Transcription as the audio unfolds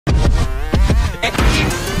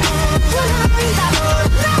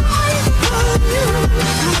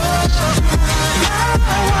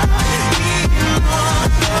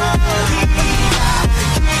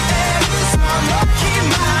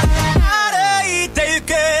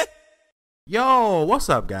Yo, what's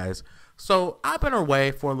up, guys? So I've been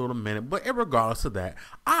away for a little minute, but regardless of that,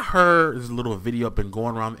 I heard this little video been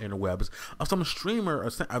going around the interwebs of some streamer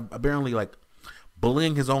apparently like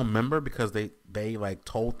bullying his own member because they like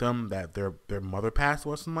told them that their mother passed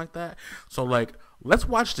or something like that. So like, let's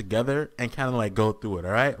watch together and kind of like go through it,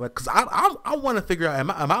 all right? Like, cause I want to figure out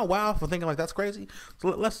am I wild for thinking like that's crazy? So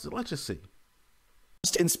let's just see.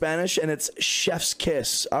 In Spanish, and it's chef's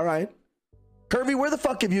kiss. All right, Curvy, where the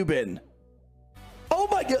fuck have you been? Oh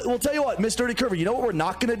my god. Well, tell you what, Miss Dirty Curvy, you know what we're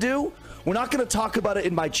not gonna do? We're not gonna talk about it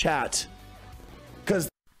in my chat. Cause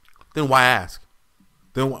then why ask?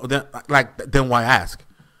 Then why ask?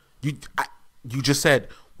 You just said,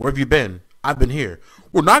 where have you been? I've been here.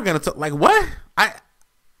 We're not gonna like what?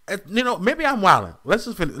 Maybe I'm wilding. Let's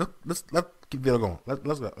just finish. Let's keep it going.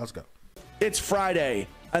 Let's go. It's Friday,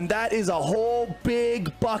 and that is a whole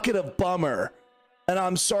big bucket of bummer. And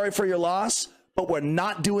I'm sorry for your loss, but we're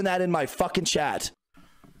not doing that in my fucking chat.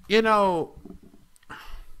 You know,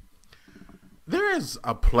 there is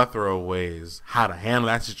a plethora of ways how to handle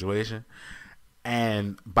that situation.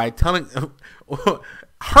 And by telling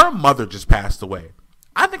her mother just passed away.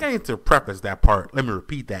 I think I need to preface that part. Let me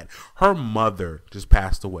repeat that. Her mother just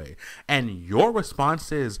passed away. And your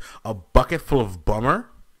response is a bucket full of bummer.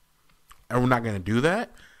 And we're not going to do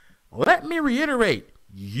that. Let me reiterate.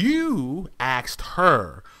 You asked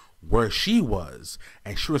her where she was,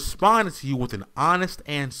 and she responded to you with an honest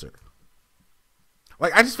answer.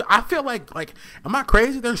 Like I feel like am I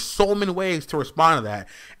crazy? There's so many ways to respond to that,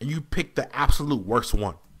 and you picked the absolute worst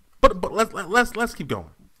one. But let's keep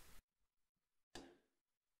going.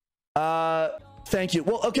 Thank you.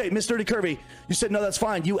 Well, okay, Miss Dirty Curvy, you said no, that's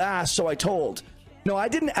fine. You asked, so I told. No, I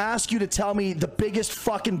didn't ask you to tell me the biggest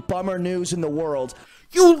fucking bummer news in the world.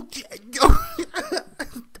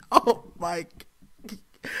 Oh my.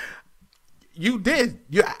 You did.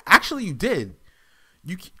 You did.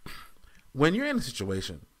 When you're in a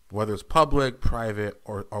situation, whether it's public, private,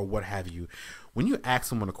 or what have you, when you ask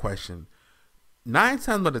someone a question, 9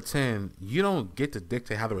 times out of 10, you don't get to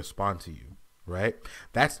dictate how they respond to you, right?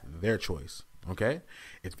 That's their choice. Okay.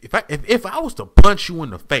 If I was to punch you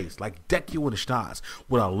in the face, like deck you in the schnoz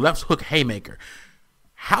with a left hook haymaker,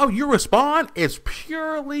 how you respond is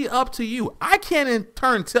purely up to you. I can't in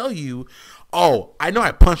turn tell you, oh, I know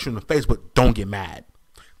I punched you in the face, but don't get mad.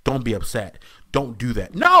 Don't be upset. Don't do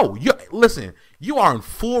that. No, listen, you are in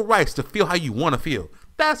full rights to feel how you want to feel.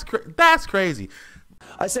 That's crazy.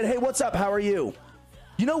 I said, hey, what's up? How are you?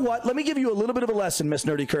 You know what? Let me give you a little bit of a lesson, Miss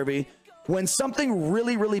Nerdy Curvy. When something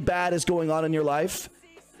really, really bad is going on in your life,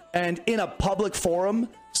 and in a public forum,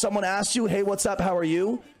 someone asks you, hey, what's up? How are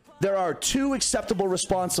you? There are two acceptable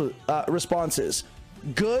responses.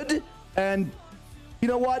 Good, and you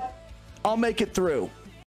know what? I'll make it through.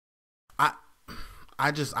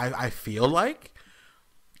 I feel like,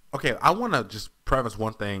 okay, I want to just preface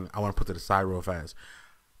one thing I want to put to the side real fast.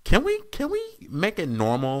 Can we make it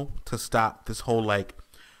normal to stop this whole like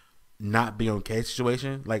not being okay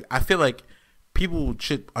situation? Like, I feel like people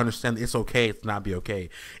should understand that it's okay to not be okay.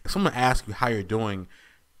 If someone asks you how you're doing,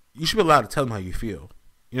 you should be allowed to tell them how you feel.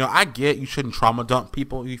 You know, I get you shouldn't trauma dump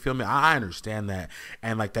people. You feel me? I understand that,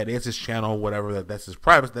 and like that is his channel, whatever. That's his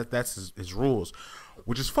private. That's his rules,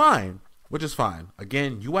 which is fine.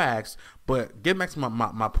 Again, you asked, but getting back to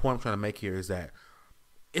my point I'm trying to make here is that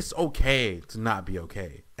it's okay to not be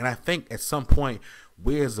okay. And I think at some point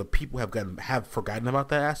we as a people have forgotten about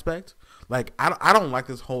that aspect. Like I don't like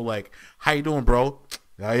this whole like, how you doing, bro?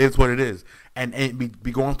 That is what it is. And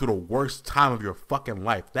be going through the worst time of your fucking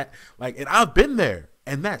life. That like, and I've been there,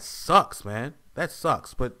 and that sucks, man. That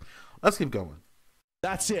sucks. But let's keep going.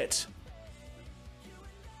 That's it.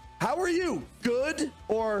 How are you? Good?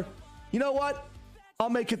 Or you know what? I'll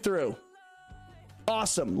make it through.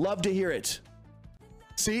 Awesome. Love to hear it.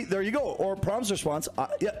 See, there you go. Or Prom's response.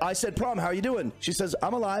 Yeah, I said, Prom, how are you doing? She says,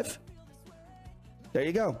 I'm alive. There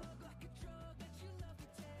you go.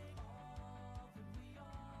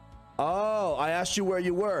 Oh, I asked you where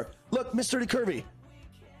you were. Look, Mr. Curvy.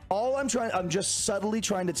 I'm just subtly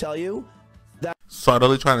trying to tell you that.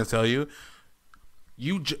 Subtly trying to tell you.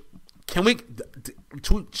 Should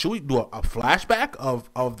we do a flashback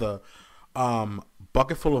of the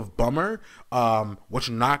bucket full of bummer? What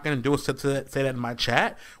you're not gonna do is say that in my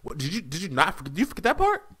chat. What, did you forget that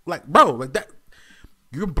part? Like, bro, like that.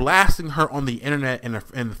 You're blasting her on the internet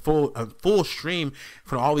in full stream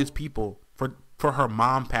for all these people for her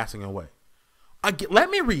mom passing away. Let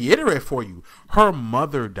me reiterate for you. Her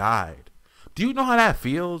mother died. Do you know how that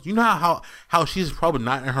feels? You know how she's probably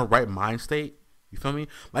not in her right mind state? You feel me?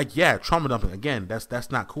 Like, yeah, trauma dumping, again,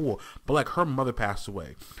 that's not cool. But like, her mother passed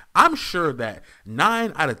away. I'm sure that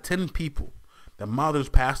 9 out of 10 people the mother's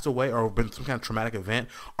passed away or been some kind of traumatic event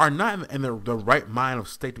are not in the right mind of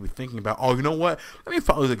state to be thinking about, oh, you know what? Let me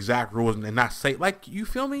follow the exact rules and not say, like, you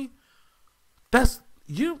feel me? That's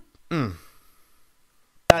you.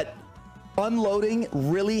 That unloading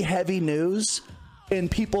really heavy news in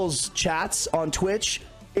people's chats on Twitch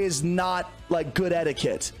is not like good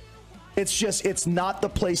etiquette. It's just, it's not the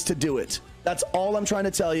place to do it. That's all I'm trying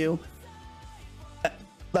to tell you.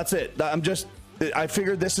 That's it. I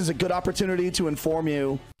figured this is a good opportunity to inform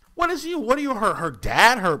you. What is you? What are you? Her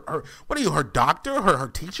dad? Her what are you? Her doctor? Her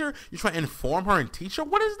teacher? You trying to inform her and teach her?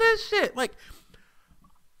 What is this shit? Like,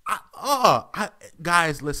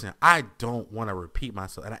 guys, listen. I don't want to repeat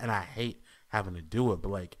myself, and I hate having to do it, but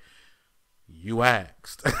like, you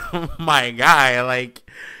asked, my guy. Like,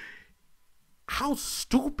 how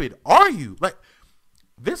stupid are you? Like,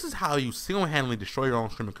 this is how you single-handedly destroy your own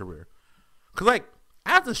streaming career. Cause like,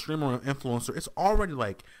 as a streamer or influencer, it's already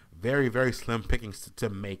like very, very slim pickings to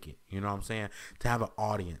make it. You know what I'm saying? To have an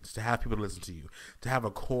audience, to have people to listen to you, to have a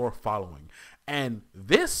core following. And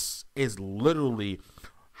this is literally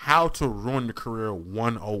how to ruin your career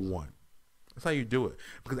 101. That's how you do it.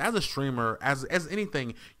 Because as a streamer, as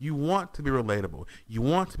anything, you want to be relatable. You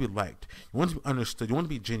want to be liked. You want to be understood. You want to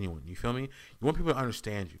be genuine. You feel me? You want people to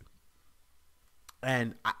understand you.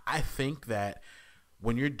 And I think that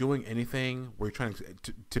when you're doing anything where you're trying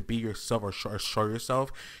to be yourself or show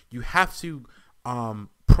yourself, you have to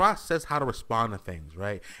process how to respond to things,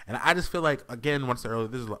 right? And I just feel like, again, once earlier,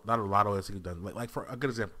 this is not a lot of ways you've done. Like for a good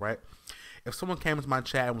example, right? If someone came into my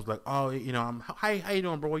chat and was like, "Oh, you know, how you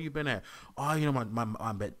doing, bro? Where you been at? Oh, you know,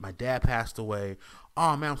 my dad passed away.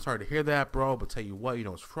 Oh man, I'm sorry to hear that, bro. But tell you what, you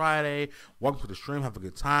know, it's Friday. Welcome to the stream. Have a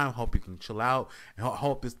good time. Hope you can chill out and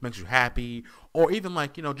hope this makes you happy." Or even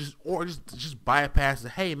like, you know, just bypass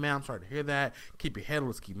it. Hey man, I'm sorry to hear that. Keep your head.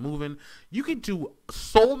 Let's keep moving. You can do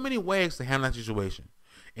so many ways to handle that situation.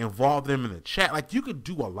 Involve them in the chat. Like, you could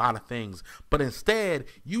do a lot of things, but instead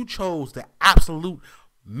you chose the absolute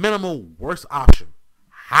minimal worst option.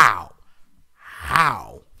 How,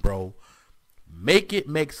 bro? Make it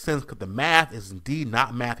make sense, because the math is indeed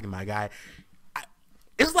not mathing, my guy.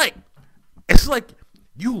 It's like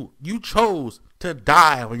you chose to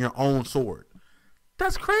die on your own sword.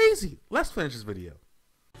 That's crazy. Let's finish this video.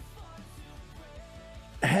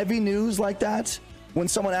 Heavy news like that, when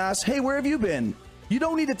someone asks, "Hey, where have you been?" You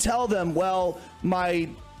don't need to tell them, "Well, my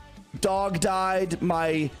dog died,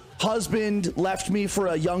 my husband left me for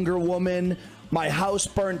a younger woman, my house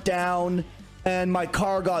burnt down, and my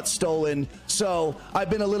car got stolen, so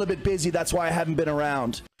I've been a little bit busy, that's why I haven't been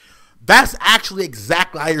around." That's actually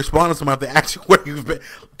exactly how you respond to someone if they ask you where you've been.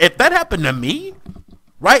 If that happened to me,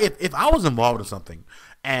 right? If I was involved in something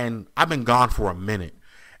and I've been gone for a minute,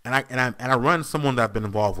 and I run someone that I've been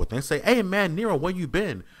involved with, and they say, "Hey man, Nero, where you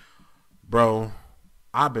been?" Bro,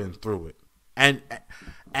 I've been through it.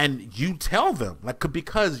 And you tell them, like,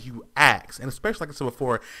 because you ask. And especially, like I said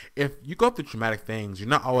before, if you go through traumatic things, you're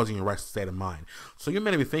not always in your right state of mind. So you're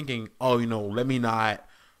meant to be thinking, "Oh, you know, let me not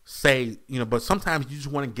say," you know, but sometimes you just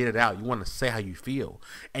want to get it out. You want to say how you feel.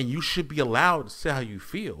 And you should be allowed to say how you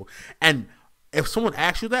feel. And if someone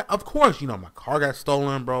asks you that, of course, you know, my car got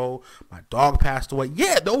stolen, bro. My dog passed away.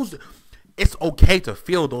 Yeah, it's okay to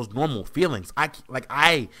feel those normal feelings. I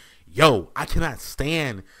cannot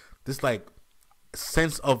stand this, like,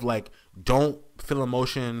 sense of like, don't feel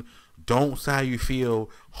emotion, don't say how you feel,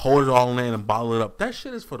 hold it all in and bottle it up. That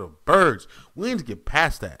shit is for the birds. We need to get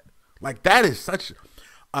past that. Like, that is such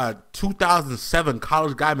a 2007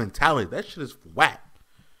 college guy mentality. That shit is whack.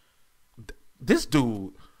 This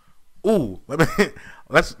dude,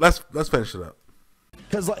 let's finish it up.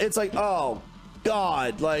 Because it's like, oh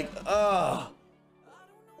God, like,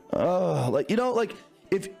 like, you know, like,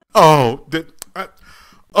 if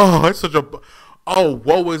it's such a,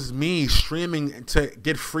 woe is me, streaming to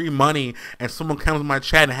get free money, and someone comes in my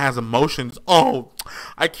chat and has emotions. Oh,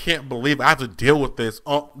 I can't believe I have to deal with this.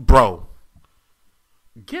 Oh, bro,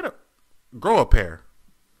 grow a pair.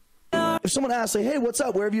 If someone asks, like, "Hey, what's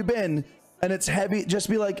up? Where have you been?" and it's heavy, just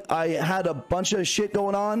be like, "I had a bunch of shit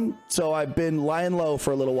going on, so I've been lying low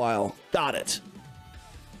for a little while." Got it.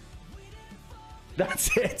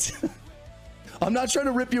 That's it. I'm not trying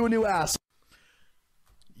to rip you a new ass.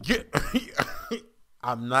 Yeah,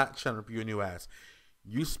 I'm not trying to rip you a new ass.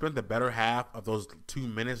 You spent the better half of those 2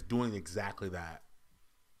 minutes doing exactly that.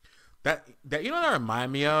 That you know, that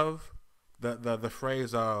remind me of the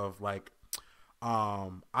phrase of like,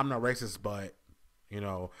 I'm not racist, but you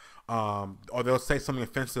know, or they'll say something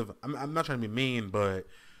offensive. I'm not trying to be mean, but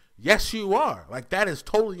yes, you are. Like, that is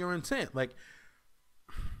totally your intent. Like,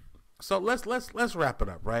 so let's wrap it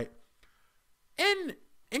up, right? In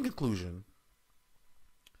conclusion,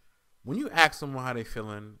 when you ask someone how they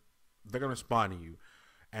feeling, they're gonna respond to you,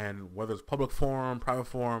 and whether it's public forum, private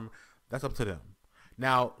forum, that's up to them.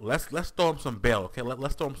 Now let's throw them some bail, okay?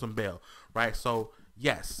 Let's throw them some bail, right? So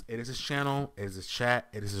yes, it is his channel, it is his chat,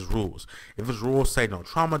 it is his rules. If his rules say no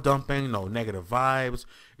trauma dumping, no negative vibes,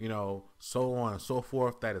 you know, so on and so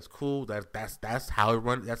forth, that is cool. That's how he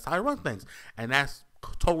runs. That's how he runs things, and that's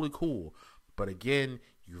totally cool. But again,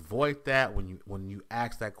 you void that when you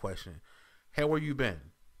ask that question. Hey, where you been,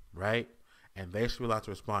 right? And they should be allowed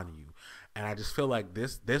to respond to you. And I just feel like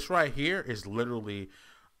this right here is literally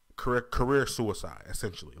career suicide,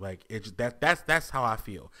 essentially. Like that's how I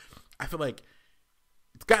feel. I feel like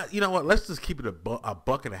it's got, you know what? Let's just keep it a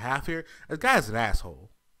buck and a half here. This guy's an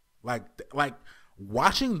asshole. Like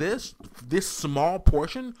watching this small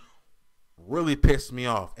portion really pissed me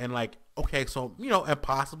off. And like, okay, so you know, and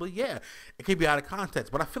possibly yeah, it could be out of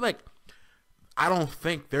context, but I feel like I don't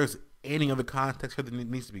think there's any other context here that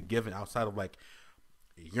needs to be given outside of like,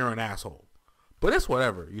 you're an asshole. But it's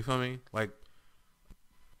whatever. You feel me? Like,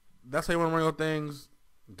 that's how you want to run your things.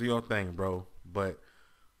 Do your thing, bro. But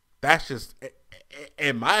that's just,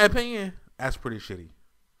 in my opinion, that's pretty shitty.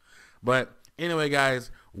 But anyway, guys,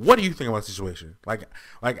 what do you think about the situation?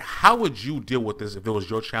 Like how would you deal with this if it was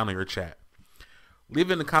your channel or your chat? Leave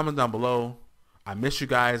it in the comments down below. I miss you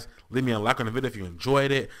guys. Leave me a like on the video if you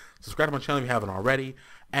enjoyed it. Subscribe to my channel if you haven't already.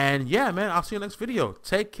 And yeah, man, I'll see you next video.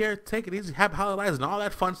 Take care. Take it easy. Happy holidays and all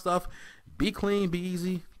that fun stuff. Be clean. Be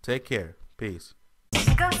easy. Take care. Peace.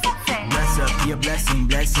 Bless up, be a blessing,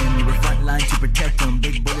 bless him. You were front line to protect them.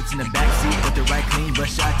 Big bullets in the backseat with the right clean.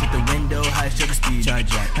 Rush shot at the window, high shutter speed.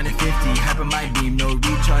 Charge at 150, hyper my beam. No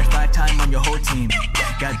recharge, 5 time on your whole team.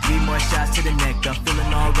 Got 3 more shots to the neck. I'm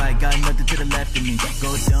feeling alright, got nothing to the left of me.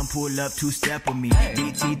 Go down, pull up, 2-step with me.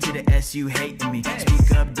 DT to the S, you hating me.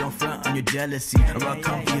 Speak up, don't front on your jealousy. Or I'll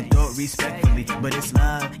come for your throat respectfully. But it's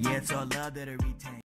love, yeah, it's all love that I retain.